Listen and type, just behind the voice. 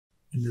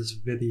In this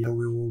video,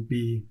 we will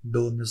be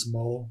building this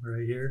model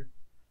right here.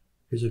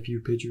 Here's a few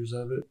pictures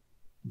of it.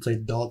 It's a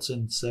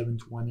DATSUN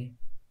 720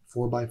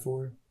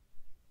 4x4.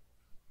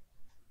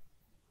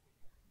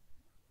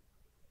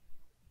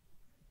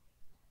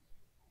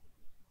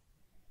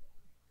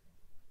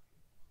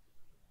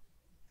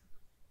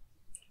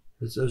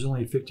 There's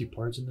only 50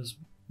 parts in this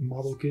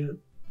model kit,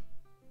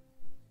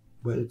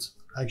 but it's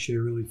actually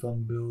a really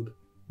fun build.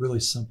 Really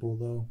simple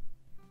though.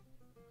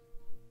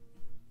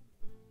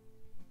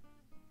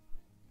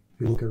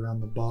 If you look around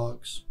the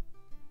box,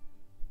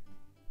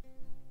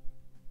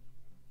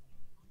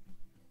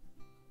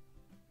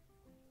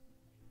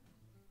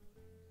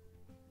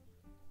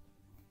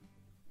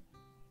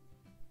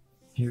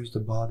 here's the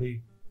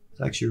body.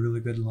 It's actually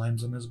really good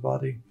lines on this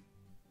body.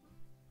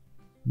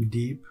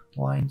 Deep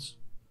lines.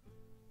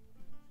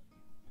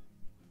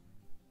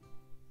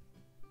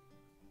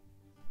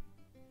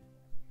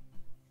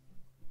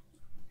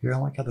 Here I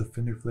like how the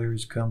fender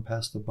flares come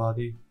past the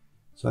body,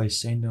 so I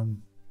sand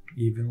them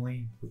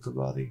evenly with the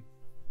body.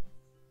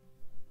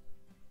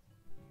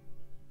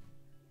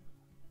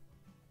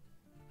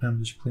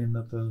 I'm just cleaning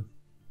up a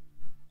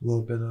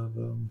little bit of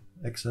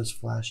excess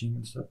flashing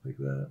and stuff like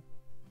that.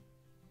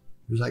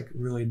 There's like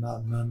really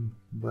none,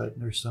 but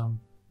there's some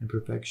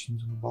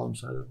imperfections on the bottom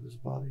side of this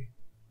body.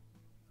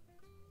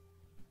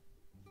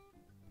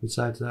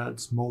 Besides that,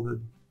 it's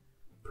molded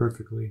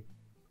perfectly.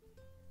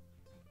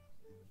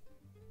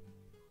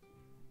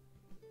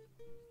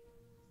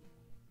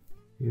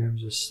 Here I'm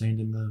just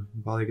sanding the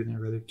body, getting it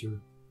ready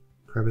to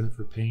prep it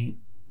for paint.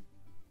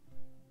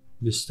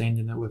 I'm just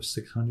sanding it with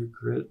 600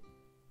 grit.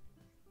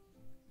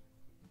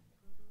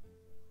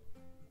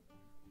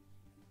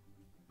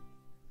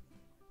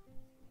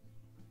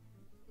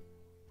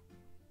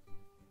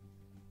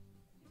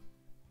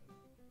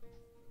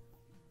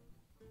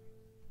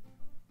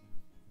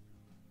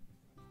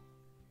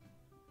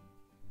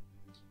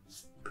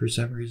 For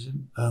some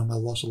reason, I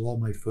lost a lot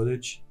of my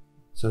footage,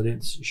 so it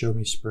didn't show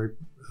me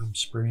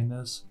spraying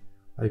this.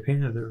 I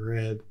painted it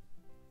red.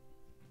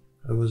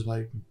 It was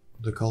like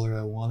the color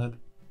I wanted.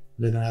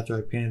 Then after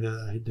I painted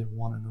it, I didn't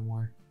want it no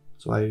more.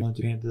 So I wanted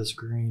to paint this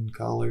green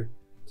color.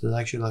 So it's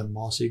actually like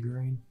mossy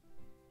green.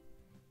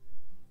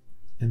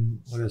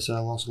 And like I said, I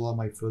lost a lot of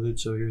my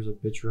footage, so here's a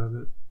picture of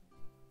it.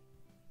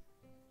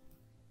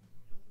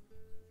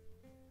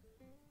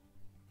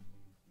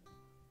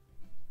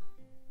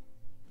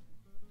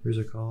 Here's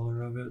a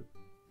color of it.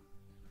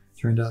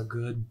 Turned out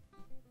good.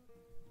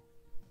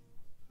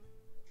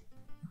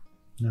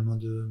 And I'm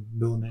going to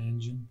build the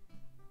engine.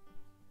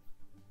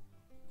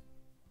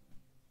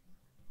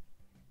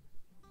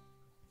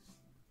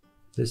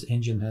 This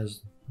engine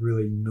has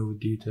really no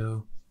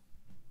detail.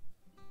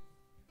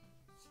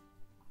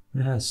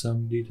 It has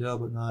some detail,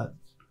 but not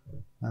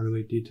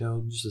really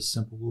detailed. Just a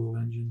simple little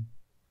engine.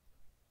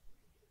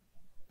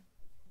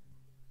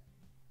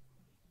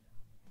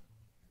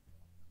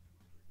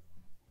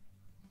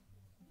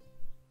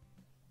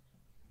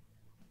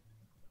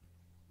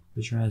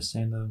 Just trying to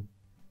sand the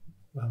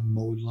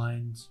mold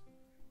lines.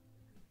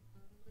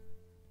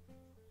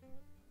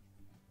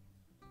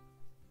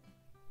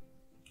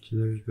 So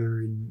there's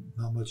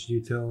not much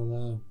detail at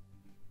all.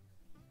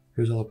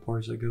 Here's all the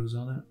parts that goes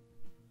on it.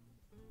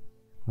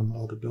 From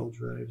all the belt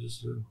drives, this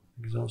is the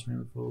exhaust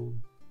manifold.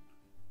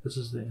 This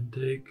is the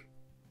intake.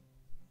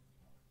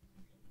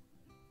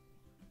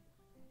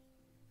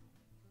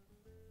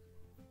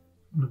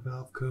 The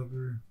valve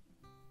cover.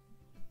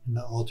 And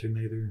the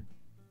alternator.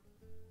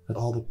 And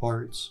all the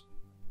parts.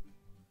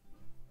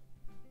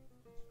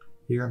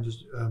 Here I'm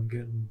just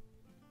getting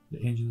the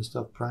engine and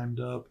stuff primed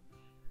up.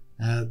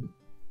 Add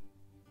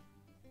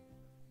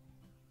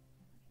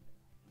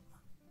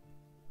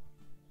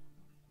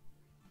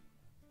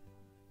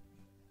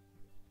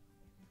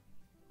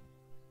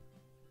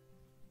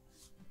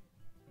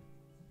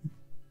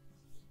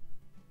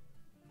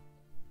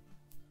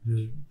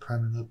just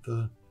priming up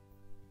the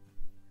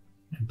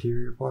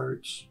interior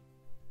parts.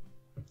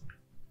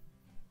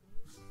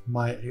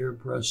 My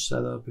airbrush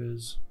setup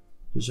is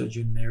just a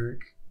generic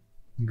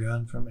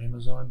gun from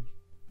Amazon.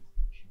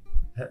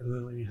 It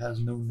literally has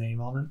no name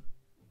on it,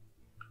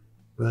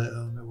 but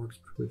it works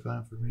pretty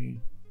fine for me.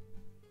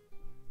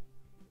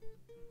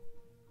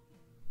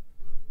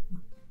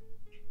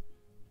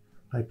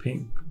 I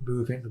paint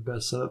the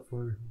best setup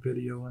for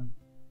videoing.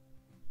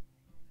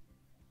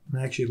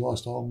 I actually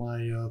lost all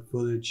my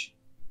footage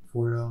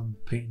for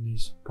painting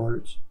these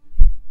parts.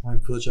 The only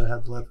footage I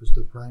had left was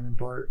the priming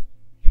part.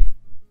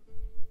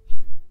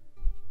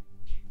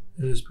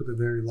 I just put a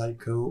very light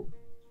coat.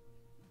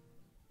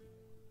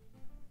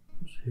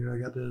 Here I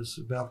got this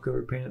valve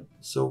cover painted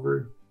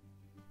silver.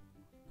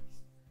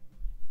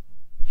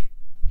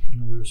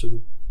 And the rest of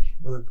the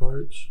other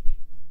parts.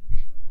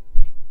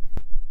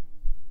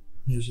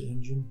 Here's the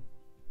engine.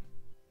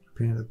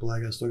 Painted it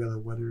black. I still gotta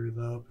weather it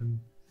up and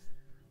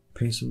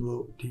paint some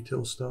little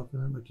detail stuff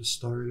in it, like the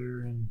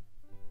starter and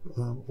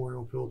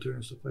oil filter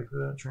and stuff like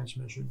that,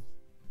 transmission.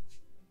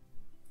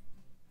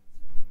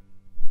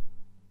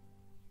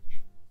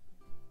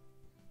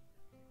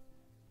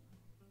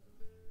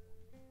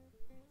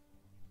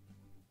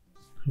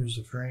 Here's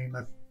the frame.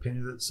 I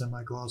painted it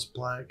semi-gloss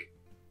black.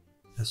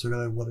 I still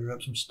gotta weather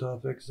up some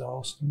stuff,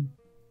 exhausting.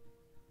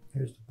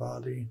 Here's the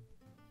body.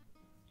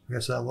 Like I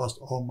said, I lost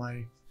all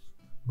my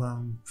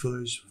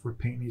footage for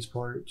painting these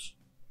parts.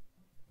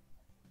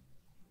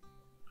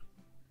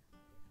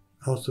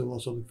 I also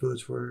lost all the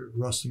footage for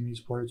rusting these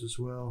parts as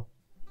well.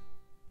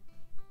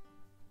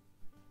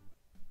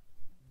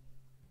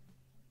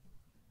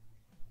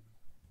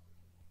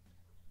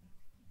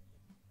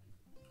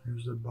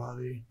 Here's the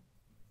body.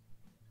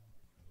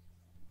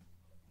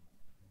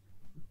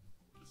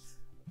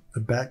 The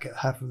back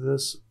half of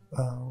this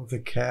with the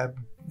cab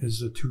is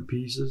the two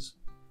pieces.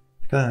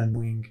 Kind of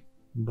annoying,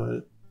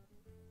 but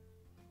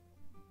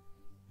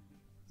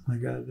I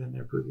got it in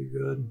there pretty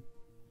good.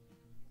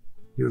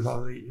 You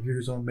probably, if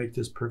you're going to make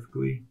this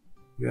perfectly,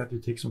 you have to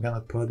take some kind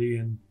of putty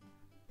and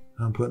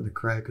put in the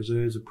crack, because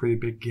there is a pretty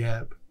big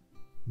gap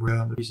where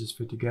the pieces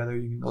fit together.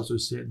 You can also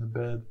see it in the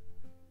bed.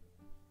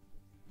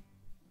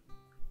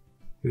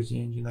 Here's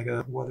the engine. I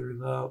got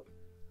weathered up.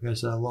 Like I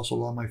said, I lost a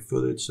lot of my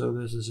footage, so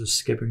this is just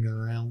skipping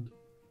around.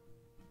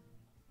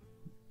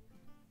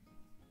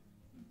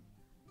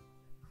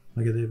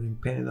 I got everything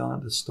painted on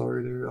it, the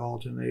starter,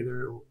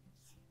 alternator,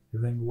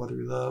 everything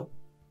weathered up.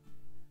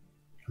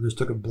 I just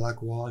took a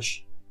black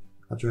wash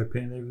after I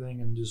painted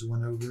everything and just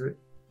went over it.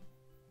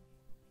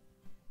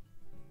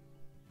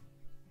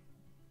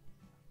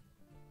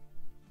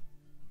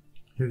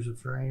 Here's the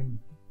frame.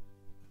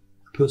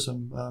 I put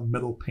some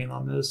metal paint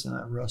on this and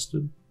it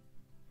rusted.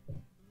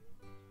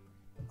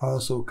 I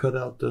also cut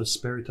out the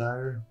spare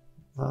tire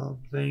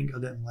thing. I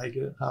didn't like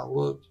it, how it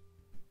looked.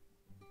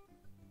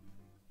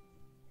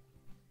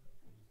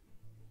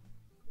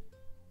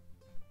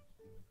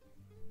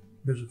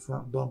 Here's the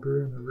front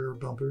bumper and the rear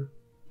bumper.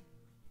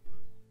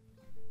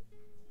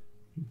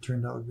 It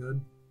turned out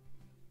good.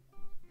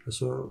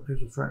 So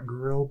here's the front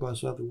grille, but I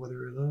still have to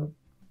weather it up.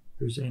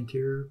 Here's the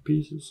interior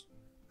pieces.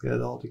 Got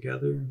it all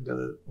together and got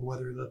it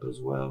weathered up as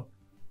well.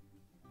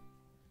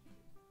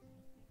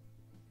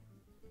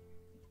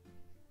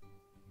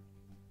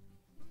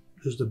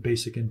 Just a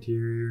basic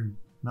interior,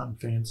 nothing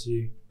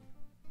fancy.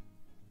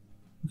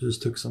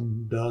 Just took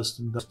some dust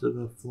and dusted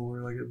the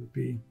floor like it would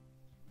be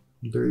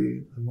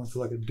dirty. I went for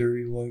like a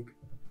dirty look.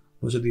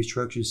 Most of these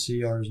trucks you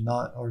see are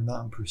not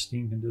in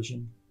pristine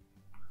condition.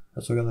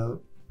 That's why I gotta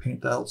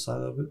paint the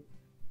outside of it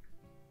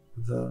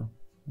with the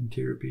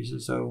interior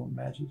pieces so it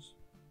matches.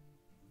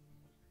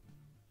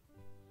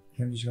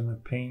 Here I'm just gonna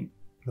paint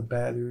the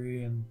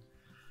battery and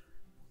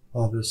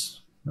all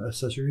this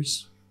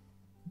accessories.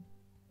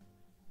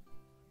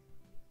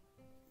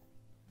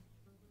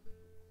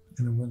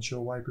 And the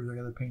windshield wipers, I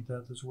gotta paint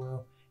that as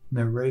well. And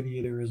the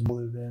radiator is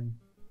molded in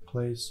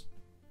place.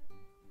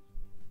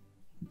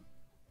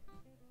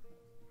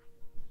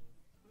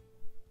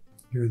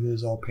 Here it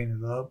is all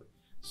painted up.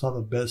 It's not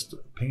the best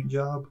paint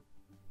job,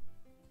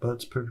 but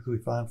it's perfectly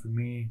fine for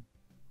me.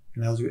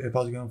 And if I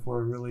was going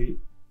for a really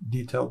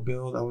detailed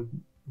build, I would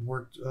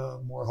work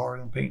more hard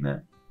on painting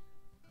it.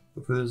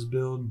 But for this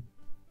build,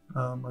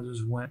 I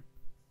just went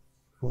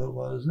for what it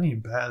was. It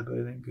ain't bad, but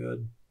it ain't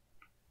good.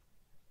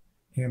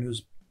 Here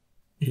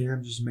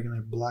I'm just making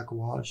a black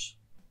wash.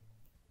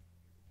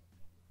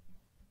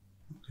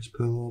 Just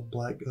put a little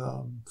black,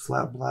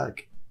 flat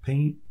black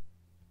paint,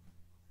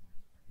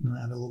 and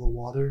add a little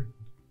water.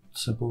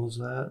 Simple as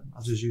that.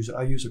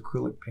 I use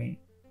acrylic paint.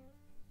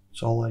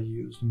 That's all I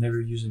use. I never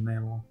use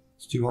enamel.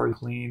 It's too hard to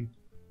clean,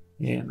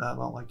 and I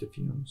don't like the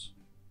fumes.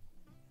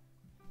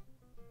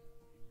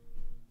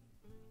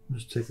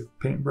 Just take a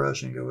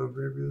paintbrush and go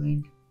over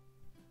everything.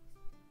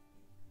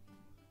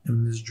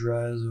 And this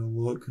dries, it'll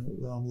look a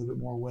little bit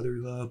more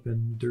weathered up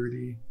and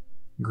dirty,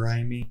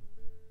 grimy.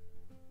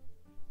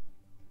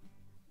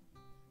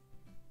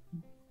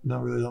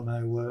 Don't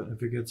matter what,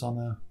 if it gets on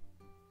the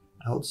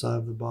outside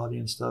of the body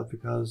and stuff,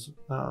 because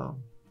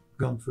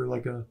going for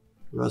like a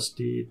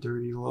rusty,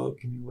 dirty look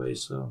anyway,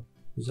 so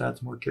just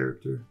adds more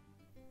character.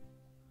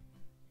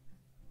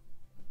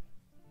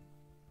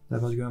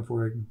 If I was going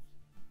for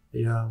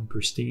a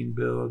pristine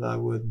build, I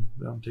would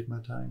take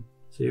my time.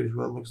 See here's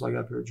what it looks like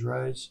after it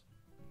dries.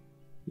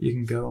 You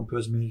can go and put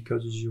as many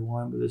coats as you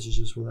want, but this is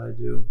just what I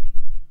do.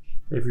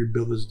 Every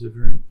build is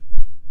different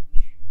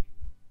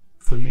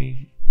for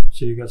me.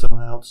 So you got some on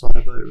the outside,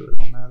 but it really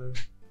don't matter.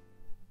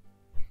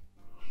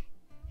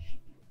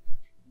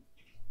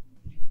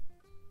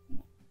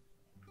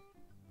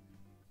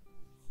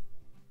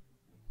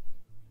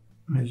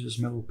 There's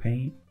just metal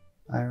paint,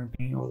 iron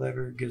paint,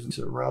 whatever, it gives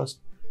it rust.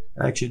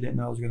 I actually didn't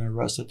know I was going to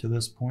rust it to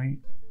this point.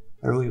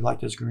 I really like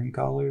this green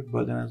color,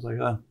 but then I was like,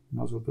 oh, I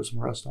might as well put some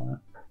rust on it.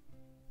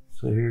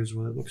 So here's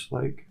what it looks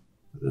like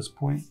at this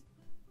point.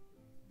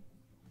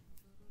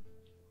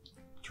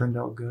 Turned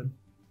out good.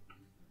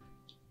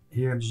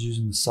 Here I'm just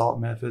using the salt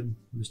method.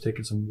 I'm just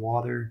taking some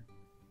water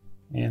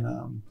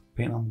and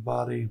paint on the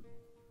body.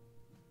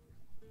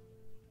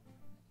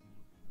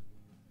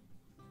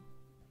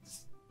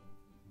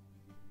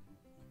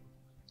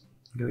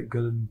 Get it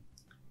good and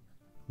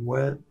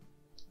wet.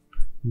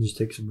 And just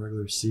take some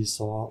regular sea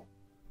salt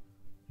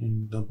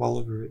and dump all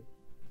over it.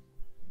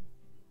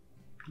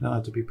 It don't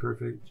have to be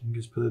perfect. You can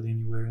just put it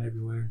anywhere and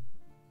everywhere.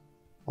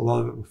 A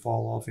lot of it will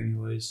fall off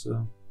anyway,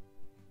 so.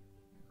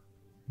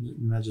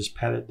 And I just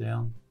pat it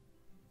down.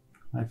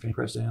 My finger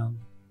press down.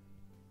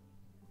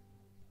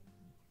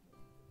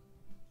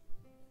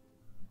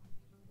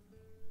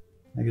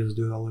 I guess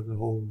do it all over the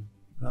whole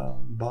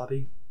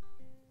body.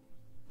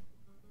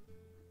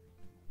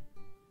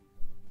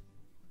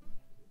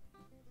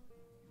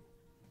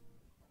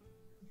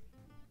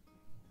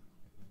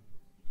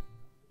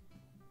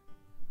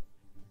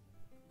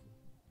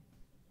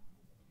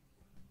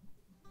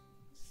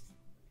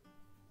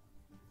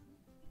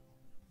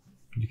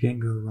 You can't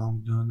go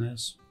wrong doing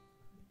this.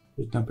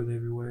 Just dump it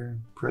everywhere,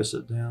 press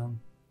it down.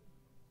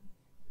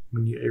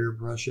 When you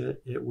airbrush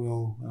it, it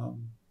will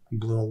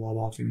blow a lot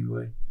off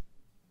anyway.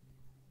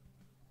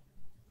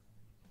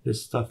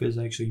 This stuff is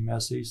actually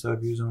messy, so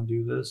if you're going to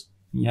do this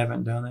and you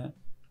haven't done it,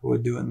 I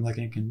would do it in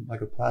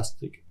like a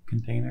plastic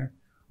container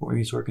or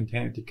any sort of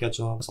container to catch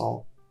off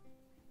salt.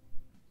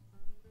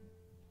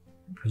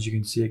 As you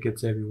can see, it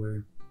gets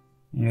everywhere.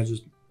 And I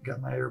just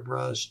got my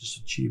airbrush, just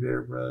a cheap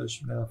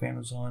airbrush, got off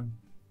Amazon.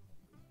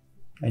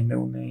 A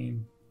no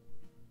name.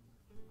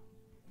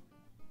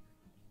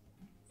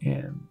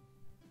 And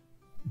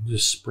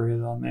just spray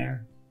it on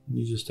there. And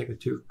you just take a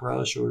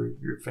toothbrush or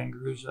your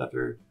fingers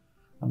after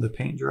the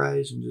paint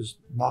dries and just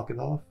knock it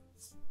off.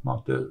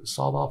 Knock the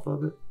salt off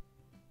of it.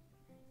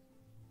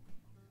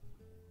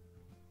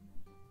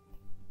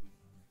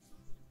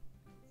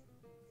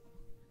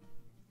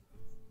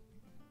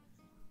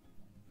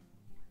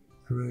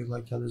 I really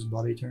liked how this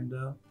body turned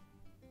out.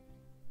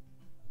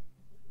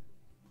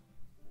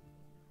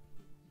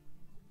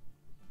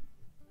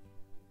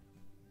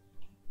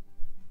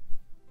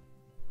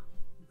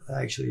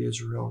 Actually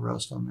is real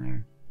rust on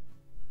there.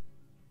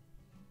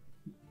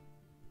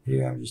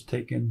 Here I'm just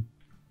taking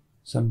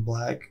some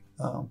black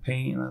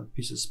paint and a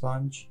piece of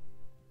sponge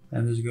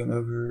and just going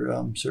over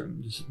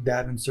just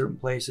dabbing certain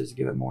places to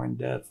give it more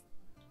in-depth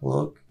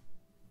look.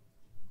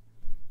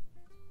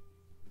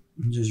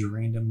 And just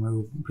random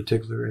little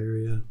particular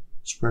area,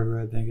 spread where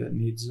I think it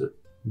needs it,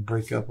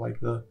 break up like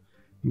the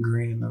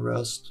green and the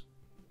rust.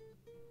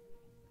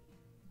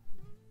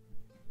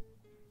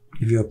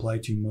 If you apply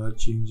too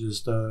much, you can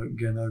just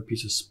get another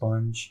piece of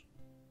sponge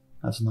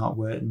that's not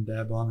wet and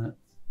dab on it.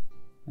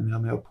 And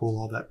then I'll pull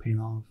all that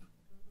paint off.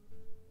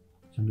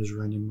 So I'm just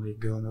randomly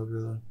going over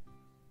the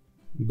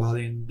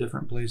body in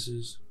different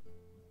places.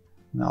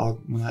 And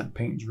when that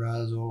paint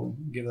dries, I'll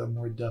give it a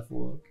more depth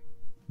look.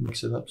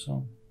 Mix it up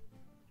some.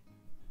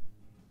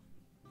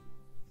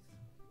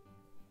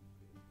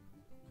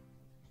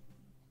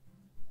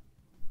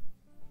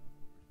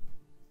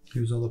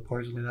 Here's all the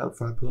parts laid out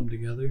before I put them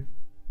together.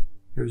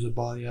 Here's the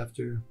body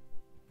after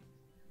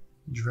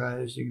it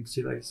dries. You can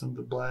see like some of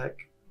the black.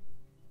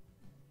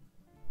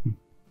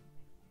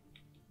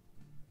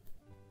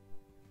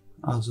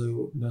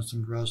 Also done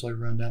some rust like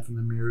run down from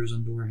the mirrors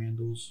and door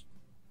handles.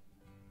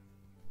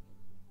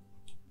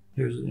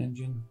 Here's the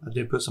engine. I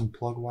did put some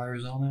plug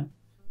wires on it.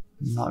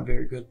 Not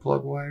very good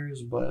plug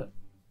wires, but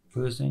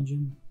for this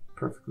engine,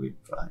 perfectly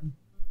fine.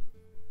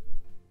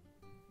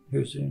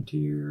 Here's the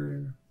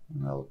interior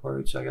and all the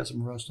parts. I got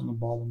some rust on the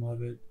bottom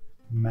of it.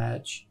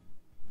 Match.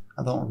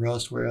 I don't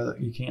rust where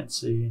you can't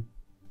see.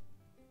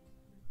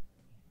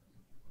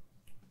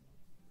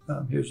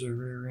 Here's the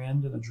rear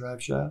end and the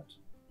drive shaft.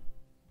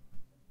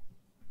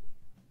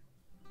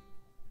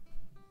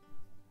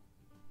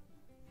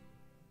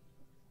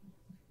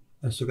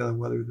 I still gotta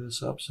weather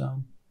this up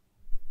some.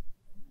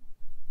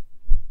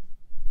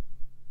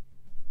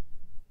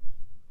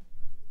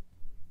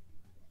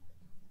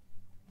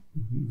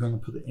 I'm gonna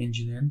put the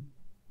engine in.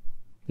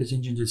 This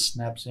engine just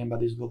snaps in by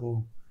these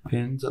little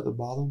pins at the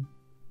bottom.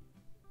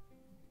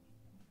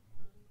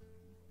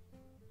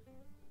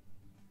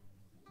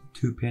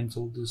 Two pins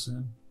hold this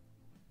in.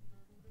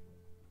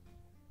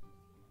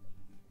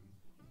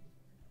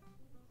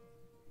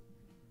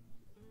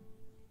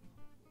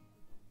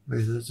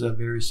 This is a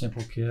very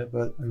simple kit,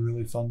 but a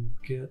really fun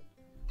kit.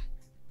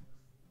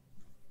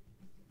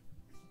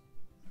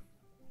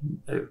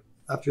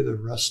 After the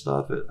rust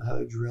stuff, I had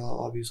to drill out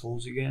all these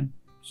holes again.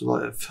 So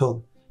I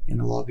filled in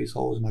a lot of these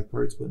holes and my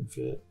parts wouldn't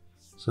fit.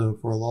 So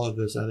for a lot of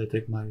this, I had to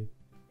take my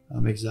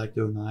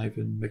X-Acto knife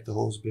and make the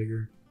holes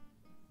bigger.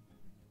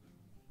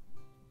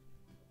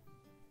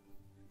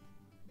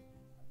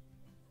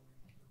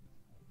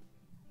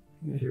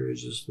 Here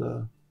is just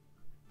the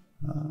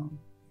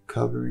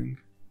covering.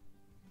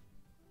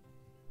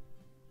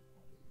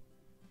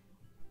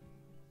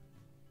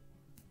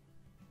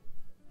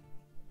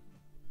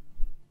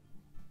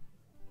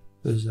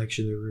 This is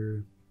actually the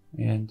rear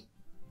end.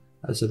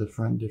 I said the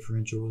front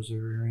differential was the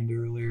rear end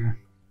earlier.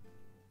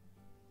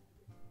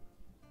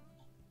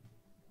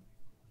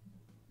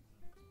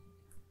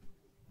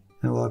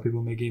 And a lot of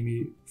people may give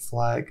me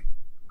flack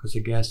because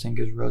the gas tank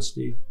is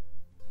rusty.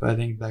 But I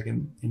think back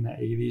in the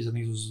 80s, I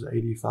think it was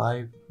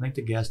 85, I think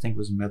the gas tank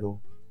was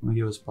metal. I think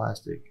it was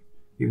plastic.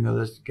 Even though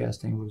this gas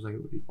tank looks like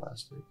it would be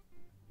plastic.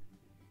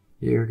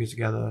 Here it's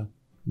got a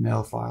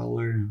nail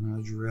filer,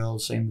 a drill,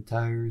 same the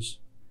tires.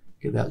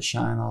 get that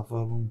shine off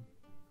of them.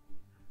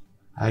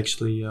 I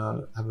actually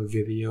have a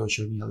video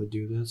showing you how to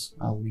do this.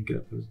 I'll link it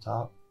up at the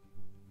top.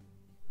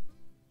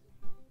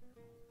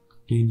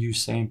 You can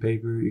use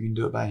sandpaper, you can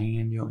do it by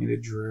hand, you don't need a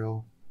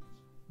drill.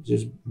 It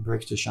just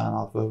breaks the shine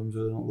off of them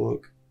so they don't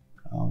look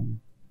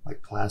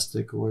like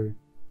plastic or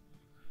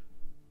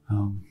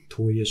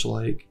toyish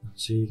like.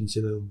 So you can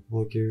see the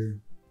look here.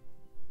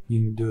 You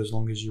can do as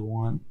long as you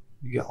want.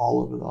 You get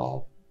all of it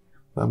off.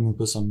 But I'm gonna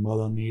put some mud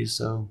on these,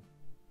 so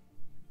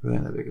really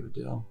not that big of a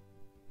deal.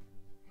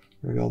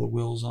 I got all the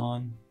wheels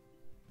on.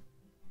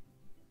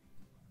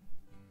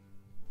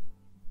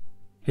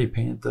 They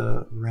painted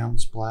the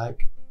rims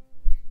black.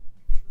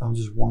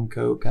 Just one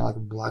coat, kind of like a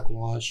black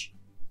wash,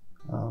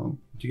 to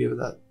give it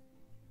that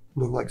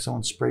look like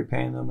someone spray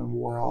painted them and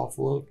wore off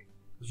look.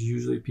 Because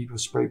usually people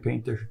spray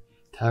paint their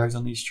tires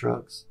on these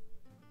trucks,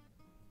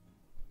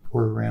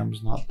 or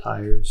rims, not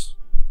tires.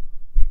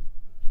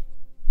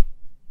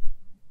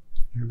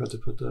 You're about to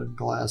put the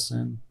glass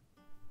in.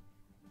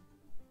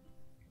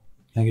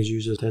 I guess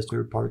use this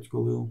tester parts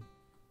glue.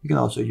 You can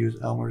also use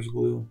Elmer's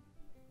glue.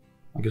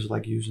 I guess I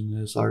like using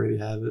this. I already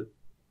have it.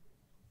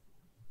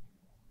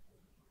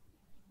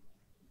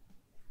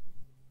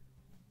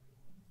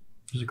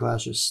 The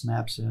glass just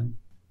snaps in.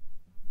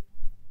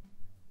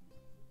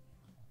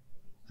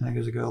 And I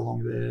guess I go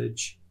along the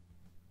edge.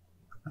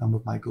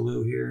 With my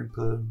glue here and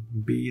put a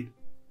bead.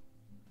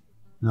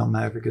 No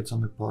matter if it gets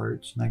on the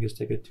parts. And I guess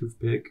take a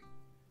toothpick,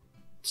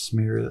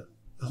 smear it,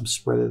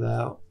 spread it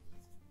out.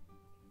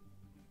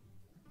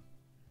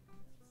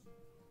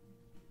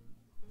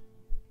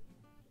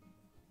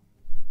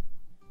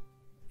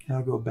 And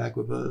I'll go back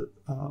with a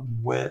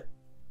wet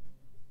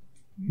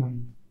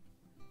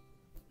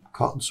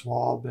cotton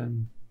swab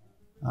and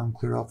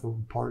clear off the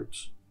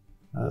parts.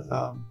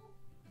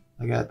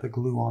 I got the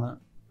glue on it.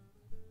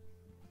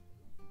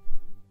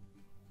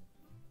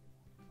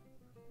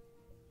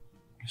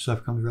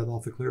 Stuff comes right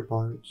off the clear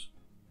parts.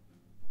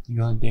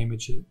 You're gonna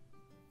damage it.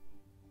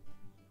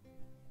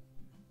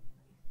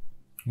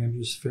 You're gonna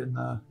just fit in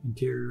the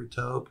interior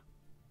tub.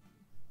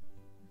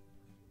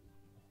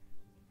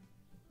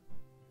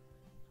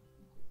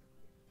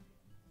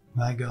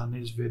 When I go on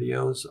these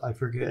videos, I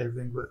forget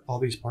everything what all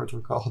these parts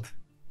were called.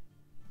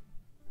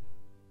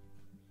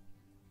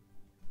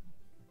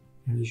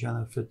 I'm just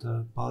trying to fit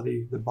the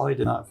body. The body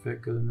did not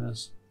fit good in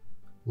this.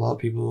 A lot of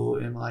people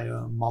in my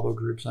model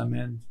groups I'm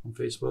in on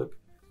Facebook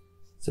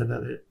said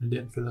that it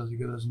didn't fit as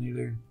good as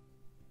neither.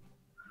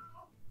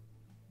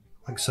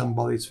 Like some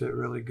bodies fit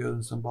really good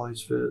and some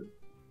bodies fit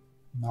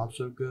not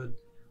so good.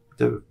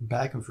 The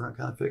back and front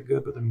kind of fit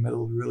good, but the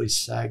middle really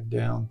sagged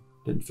down.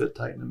 Didn't fit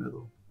tight in the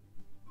middle.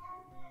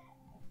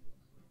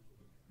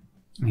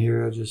 And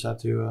here I just have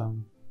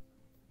to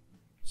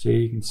see,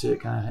 you can see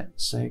it kind of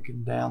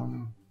sinking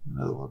down in the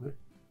middle of it.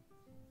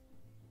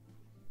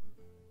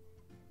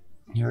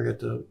 Here I got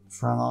the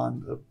front on.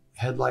 The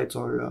headlights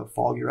are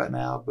foggy right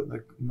now, but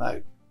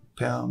my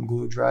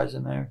glue dries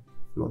in there,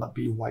 it will not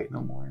be white no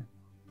more.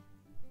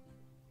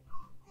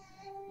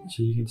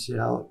 So you can see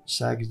how it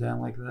sags down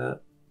like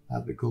that. I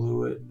have to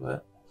glue it,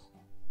 but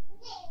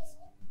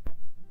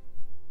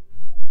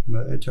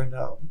it turned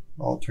out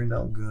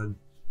good.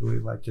 Really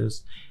like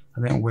this.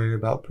 I didn't worry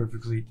about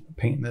perfectly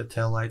painting the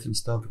tail lights and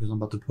stuff because I'm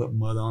about to put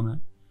mud on it,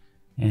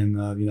 and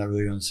you're not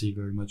really going to see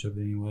very much of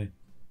it anyway.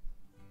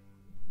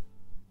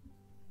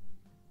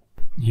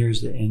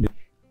 Here's the end.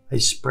 I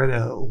spread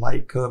a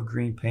light coat of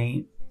green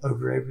paint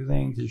over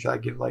everything to try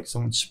to give like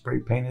someone spray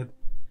painted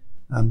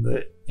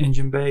the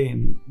engine bay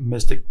and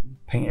mystic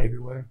paint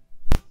everywhere.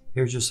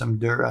 Here's just some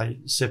dirt I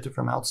sifted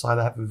from outside.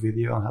 I have a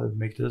video on how to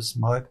make this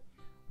mud.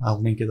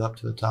 I'll link it up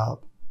to the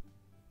top.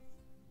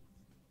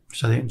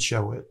 So I didn't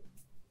show it.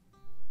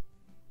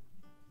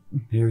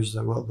 Here's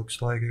what it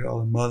looks like. I got all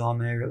the mud on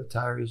there, got the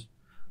tires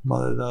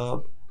mudded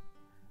up.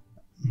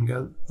 I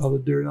got all the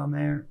dirt on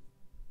there.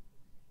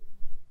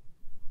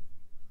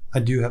 I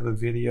do have a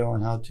video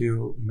on how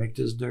to make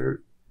this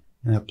dirt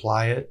and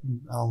apply it.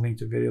 I'll link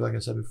the video, like I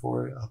said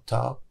before, up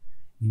top.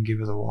 You can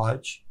give it a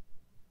watch.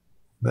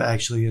 But it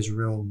actually is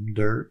real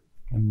dirt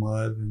and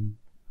mud, and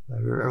I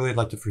really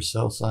like the for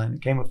sale sign.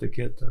 It came with the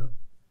kit though.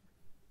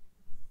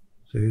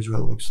 So here's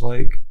what it looks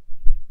like.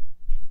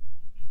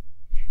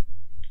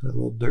 A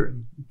little dirt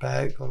in the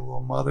back, got a little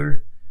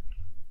mother.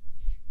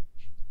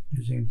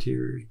 Here's the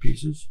interior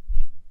pieces.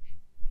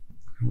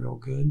 Looking real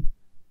good.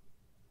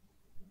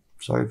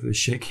 Sorry for the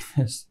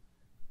shakiness.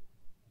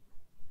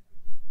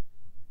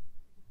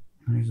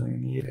 Here's all you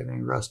need.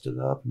 Everything rusted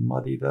up and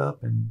muddied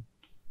up and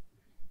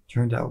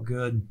turned out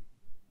good.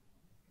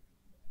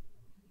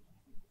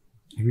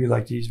 If you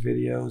like these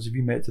videos, if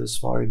you made it this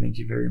far, thank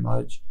you very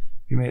much.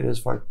 If you made it this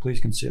far, please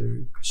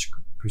consider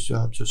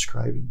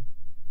subscribing.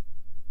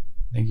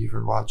 Thank you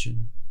for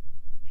watching.